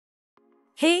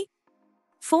Hey,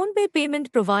 PhonePe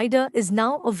payment provider is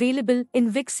now available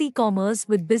in Wix eCommerce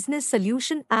with business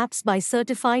solution apps by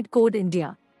Certified Code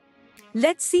India.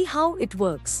 Let's see how it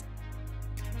works.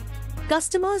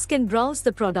 Customers can browse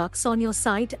the products on your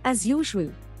site as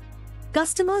usual.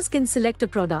 Customers can select a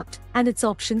product and its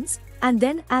options and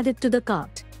then add it to the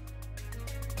cart.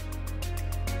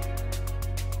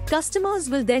 Customers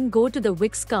will then go to the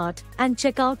Wix cart and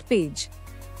checkout page.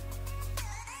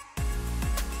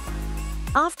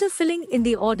 After filling in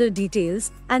the order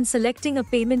details and selecting a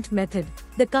payment method,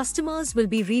 the customers will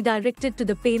be redirected to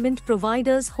the payment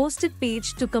provider's hosted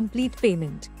page to complete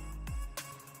payment.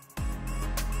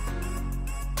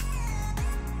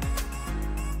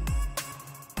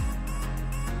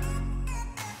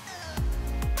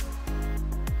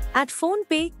 At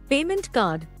PhonePe, payment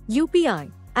card,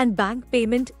 UPI, and bank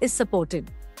payment is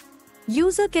supported.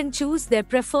 User can choose their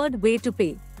preferred way to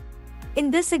pay.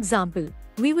 In this example,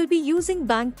 we will be using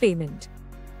bank payment.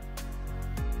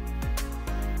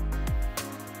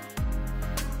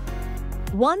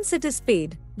 Once it is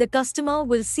paid, the customer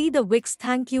will see the Wix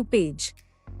thank you page.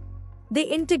 The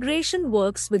integration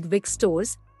works with Wix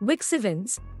stores, Wix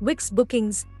events, Wix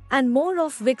bookings, and more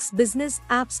of Wix business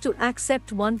apps to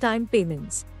accept one-time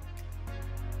payments.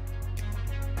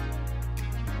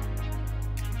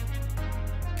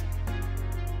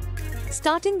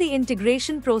 Starting the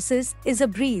integration process is a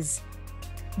breeze.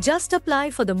 Just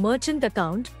apply for the merchant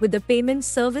account with the payment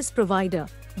service provider,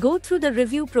 go through the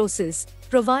review process,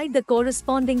 provide the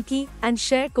corresponding key and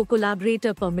share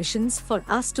co-collaborator permissions for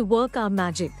us to work our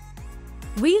magic.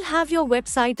 We'll have your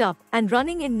website up and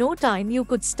running in no time. You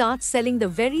could start selling the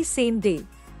very same day.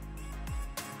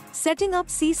 Setting up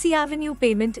CC Avenue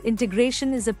payment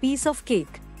integration is a piece of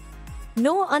cake.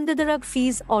 No under-the-rug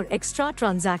fees or extra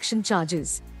transaction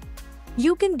charges.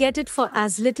 You can get it for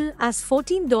as little as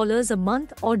 $14 a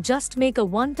month or just make a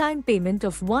one-time payment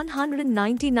of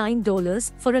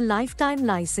 $199 for a lifetime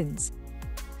license.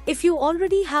 If you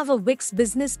already have a Wix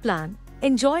business plan,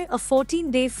 enjoy a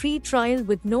 14-day free trial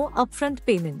with no upfront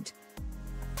payment.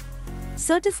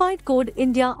 Certified Code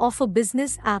India offer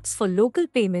business apps for local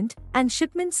payment and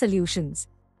shipment solutions.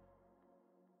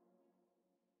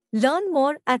 Learn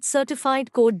more at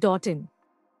certifiedcode.in.